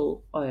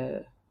historical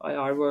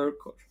IR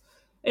work, or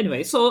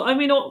anyway. So I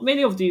mean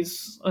many of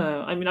these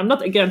I'm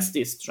not against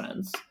these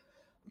trends,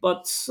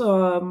 but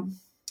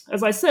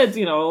as I said,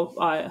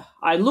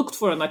 I looked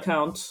for an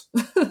account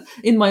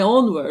in my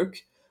own work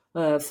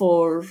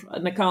for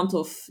an account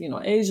of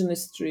Asian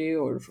history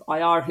or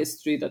IR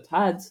history that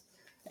had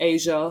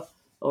Asia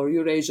or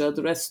Eurasia,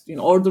 the rest,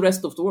 or the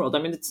rest of the world. I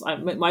mean,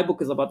 my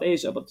book is about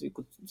Asia, but you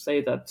could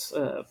say that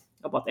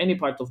about any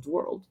part of the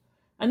world,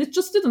 and it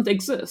just didn't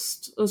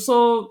exist.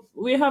 So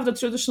we have the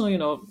traditional,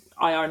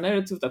 IR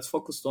narrative that's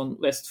focused on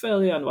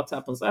Westphalia and what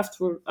happens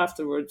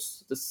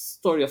afterwards, the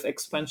story of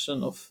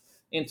expansion of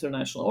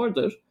international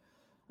order,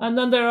 and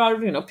then there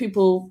are,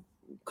 people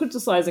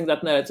criticizing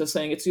that narrative,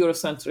 saying it's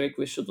Eurocentric.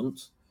 We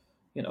shouldn't,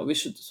 we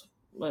should.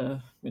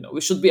 We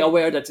should be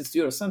aware that it's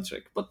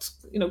Eurocentric, but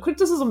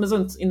criticism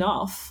isn't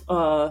enough.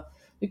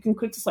 You can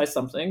criticize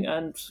something,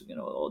 and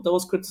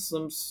those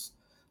criticisms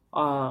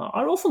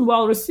are often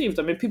well received.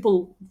 I mean,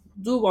 people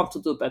do want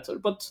to do better,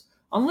 but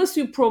unless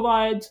you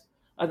provide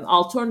an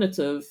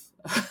alternative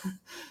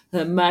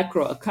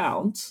macro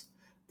account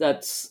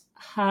that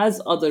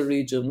has other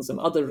regions and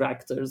other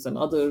actors and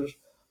other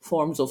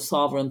forms of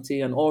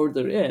sovereignty and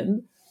order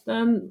in,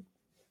 then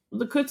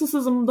the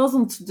criticism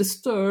doesn't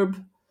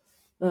disturb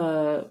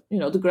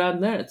the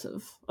grand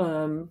narrative,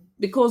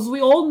 because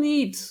we all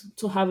need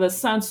to have a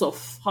sense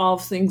of how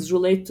things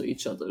relate to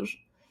each other,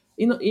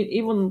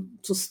 even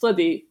to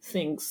study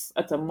things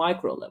at a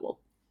micro level.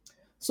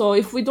 So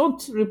if we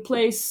don't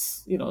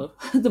replace,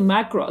 the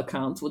macro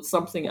account with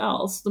something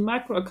else, the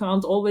macro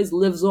account always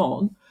lives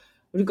on,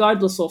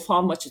 regardless of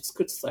how much it's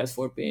criticized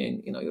for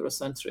being,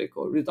 Eurocentric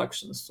or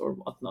reductionist or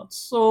whatnot.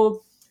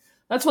 So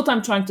that's what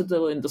I'm trying to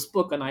do in this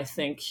book, and I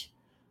think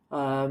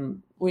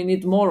we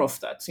need more of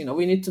that.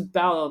 We need to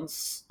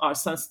balance our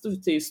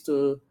sensitivities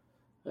to,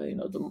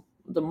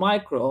 the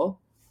micro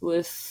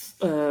with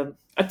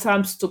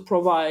attempts to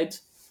provide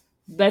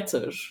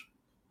better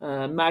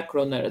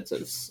macro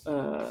narratives.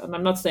 And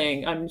I'm not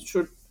saying, I'm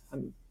sure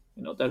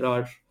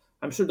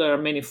there are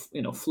many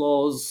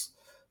flaws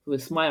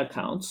with my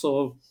account.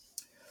 So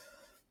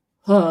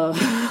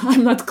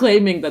I'm not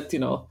claiming that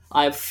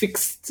I've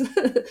fixed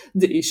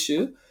the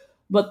issue,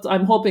 but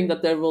I'm hoping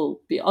that there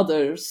will be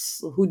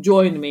others who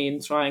join me in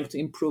trying to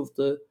improve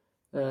the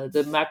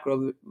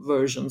macro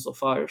versions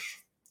of our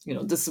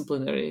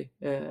disciplinary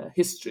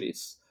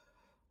histories,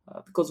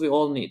 because we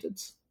all need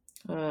it.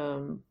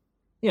 And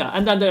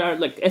then there are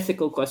like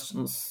ethical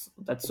questions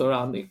that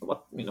surround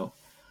what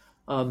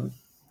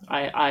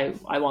I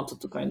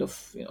wanted to kind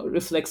of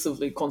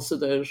reflexively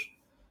consider.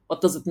 What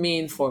does it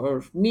mean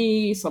for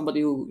me, somebody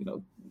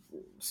who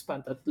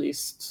spent at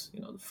least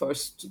the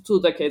first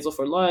 2 decades of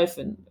her life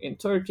in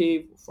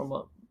Turkey, from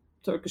a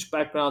Turkish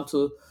background,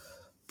 to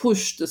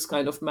push this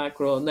kind of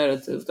macro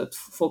narrative that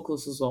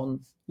focuses on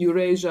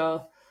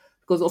Eurasia,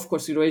 because of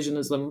course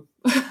Eurasianism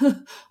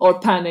or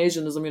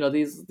Pan-Asianism,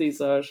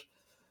 these are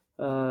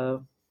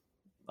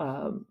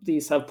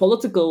these have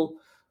political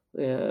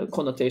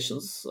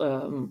connotations,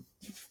 and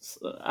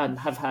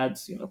have had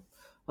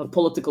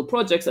political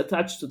projects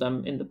attached to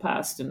them in the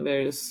past in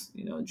various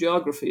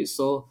geographies.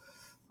 So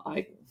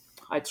I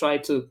try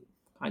to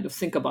kind of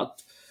think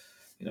about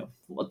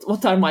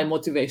what are my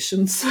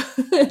motivations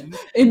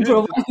in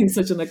providing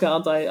such an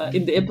account.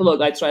 In the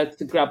epilogue I tried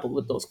to grapple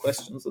with those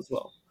questions as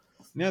well.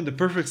 Yeah, the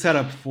perfect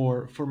setup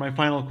for my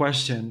final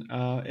question.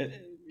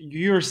 You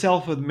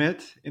yourself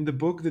admit in the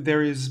book that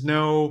there is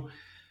no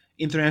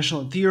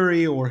international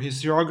theory or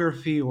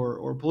historiography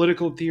or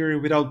political theory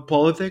without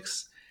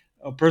politics,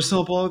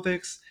 personal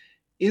politics.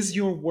 Is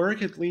your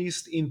work at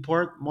least in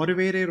part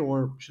motivated,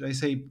 or should I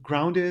say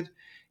grounded,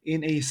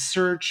 in a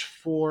search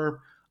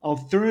for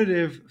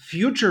alternative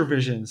future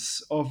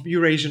visions of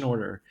Eurasian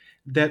order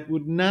that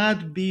would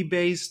not be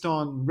based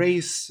on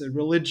race,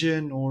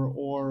 religion,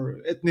 or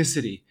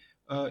ethnicity,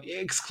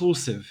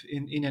 exclusive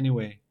in any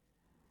way?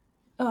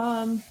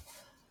 Well,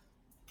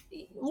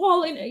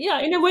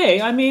 in a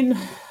way. I mean,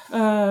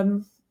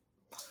 I'm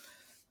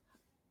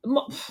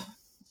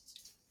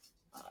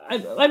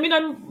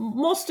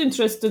most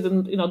interested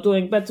in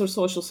doing better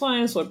social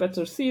science or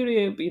better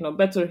theory,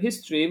 better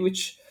history,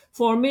 which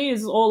for me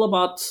is all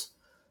about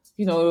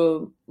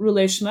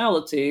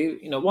relationality.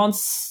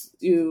 Once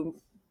you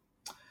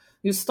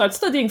start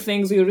studying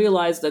things, you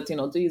realize that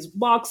these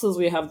boxes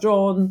we have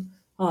drawn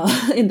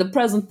in the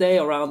present day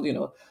around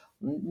the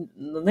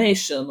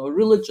nation or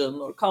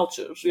religion or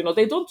cultures,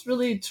 they don't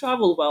really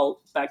travel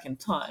well back in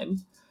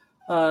time.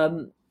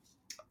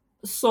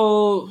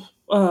 So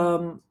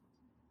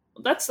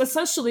that's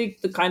essentially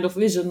the kind of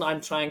vision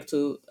I'm trying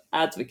to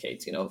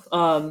advocate. Not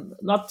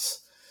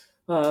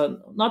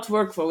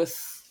work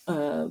with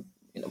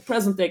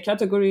present day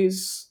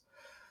categories.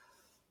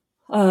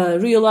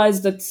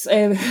 Realize that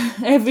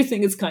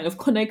everything is kind of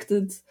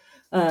connected,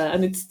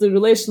 and it's the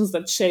relations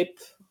that shape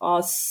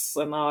us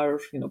and our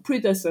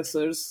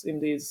predecessors in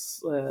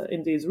these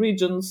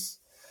regions.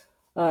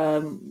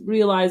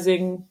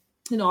 Realizing,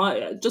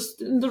 I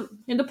just in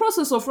the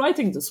process of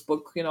writing this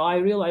book, I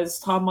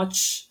realized how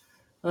much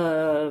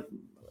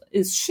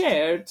is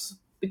shared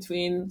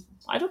between,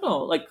 I don't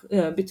know, like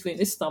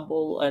between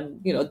Istanbul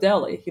and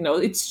Delhi.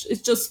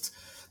 It's just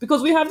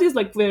because we have these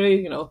like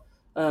very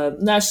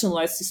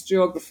nationalized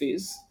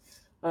historiographies,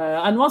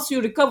 and once you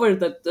recover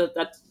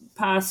that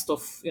past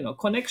of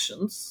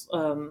connections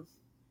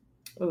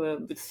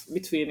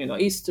between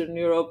Eastern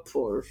Europe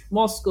or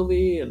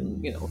Muscovy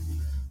and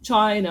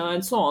China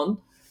and so on,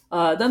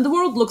 then the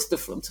world looks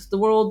different. The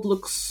world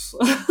looks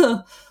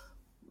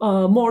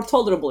more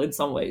tolerable in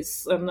some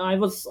ways. And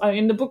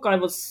in the book, I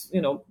was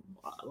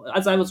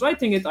as I was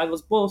writing it, I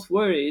was both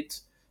worried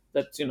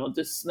that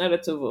this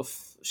narrative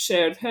of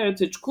shared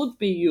heritage could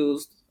be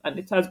used, and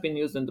it has been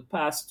used in the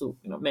past, to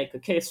make a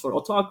case for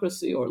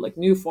autocracy or like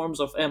new forms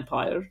of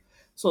empire.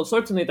 So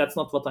certainly that's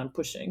not what I'm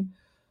pushing.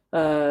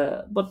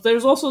 But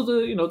there's also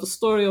the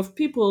story of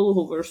people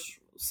who were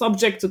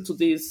subjected to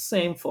these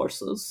same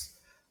forces,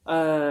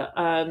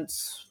 and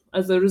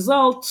as a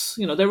result,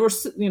 there were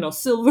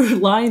silver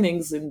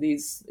linings in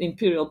these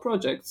imperial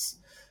projects,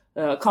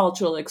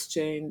 cultural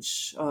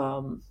exchange,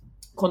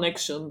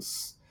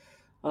 connections,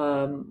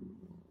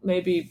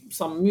 maybe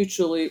some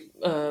mutually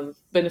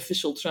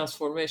beneficial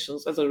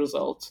transformations as a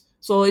result.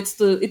 So it's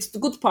the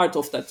good part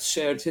of that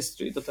shared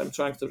history that I'm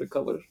trying to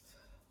recover,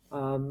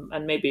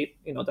 and maybe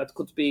that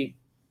could be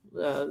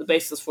the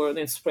basis for an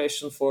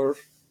inspiration for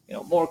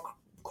more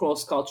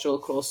cross-cultural,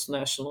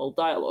 cross-national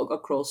dialogue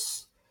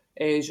across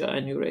Asia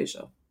and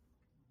Eurasia.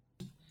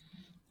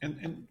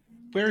 And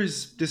where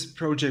is this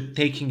project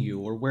taking you,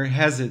 or where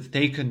has it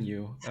taken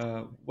you?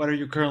 What are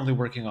you currently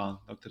working on,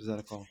 Dr.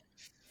 Zarakol?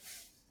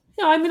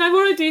 Yeah, I mean, I've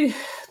already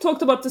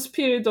talked about this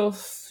period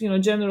of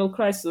general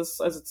crisis,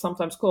 as it's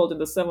sometimes called, in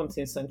the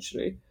 17th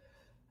century.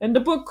 In the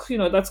book,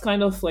 that's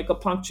kind of like a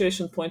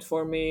punctuation point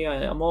for me,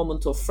 a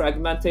moment of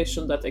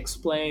fragmentation that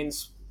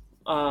explains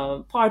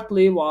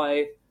partly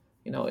why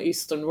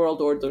Eastern world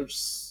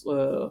orders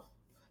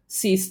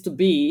ceased to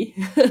be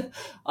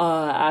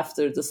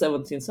after the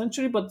 17th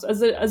century. But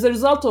as a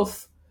result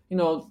of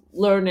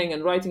learning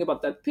and writing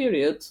about that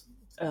period,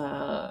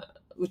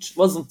 which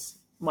wasn't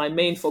my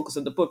main focus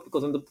in the book,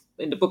 because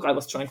in the book I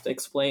was trying to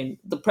explain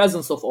the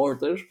presence of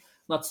order,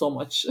 not so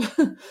much,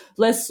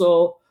 less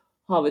so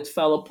how it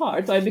fell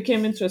apart. I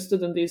became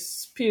interested in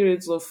these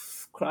periods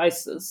of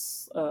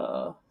crisis.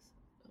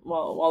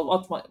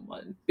 What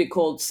might be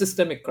called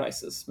systemic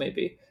crisis,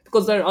 maybe,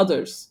 because there are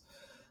others.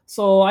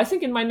 So I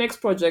think in my next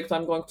project,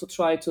 I'm going to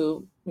try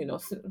to,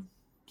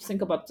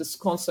 think about this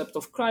concept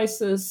of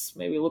crisis,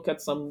 maybe look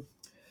at some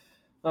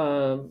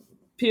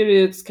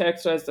periods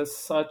characterized as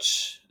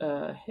such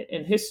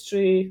in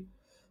history,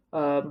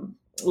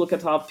 look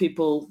at how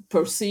people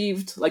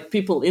perceived, like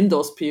people in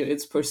those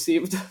periods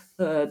perceived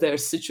their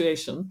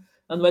situation,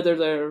 and whether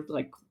there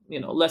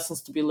are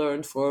lessons to be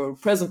learned for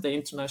present day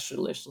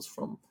international relations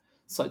from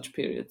such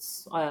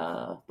periods.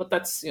 But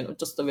that's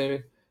just a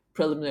very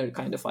preliminary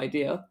kind of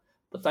idea.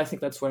 But I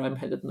think that's where I'm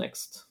headed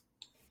next.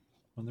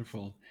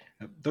 Wonderful.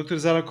 Dr.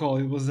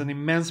 Zarakol, it was an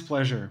immense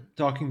pleasure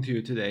talking to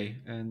you today,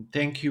 and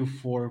thank you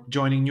for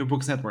joining New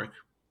Books Network.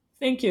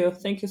 Thank you.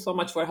 Thank you so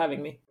much for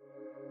having me.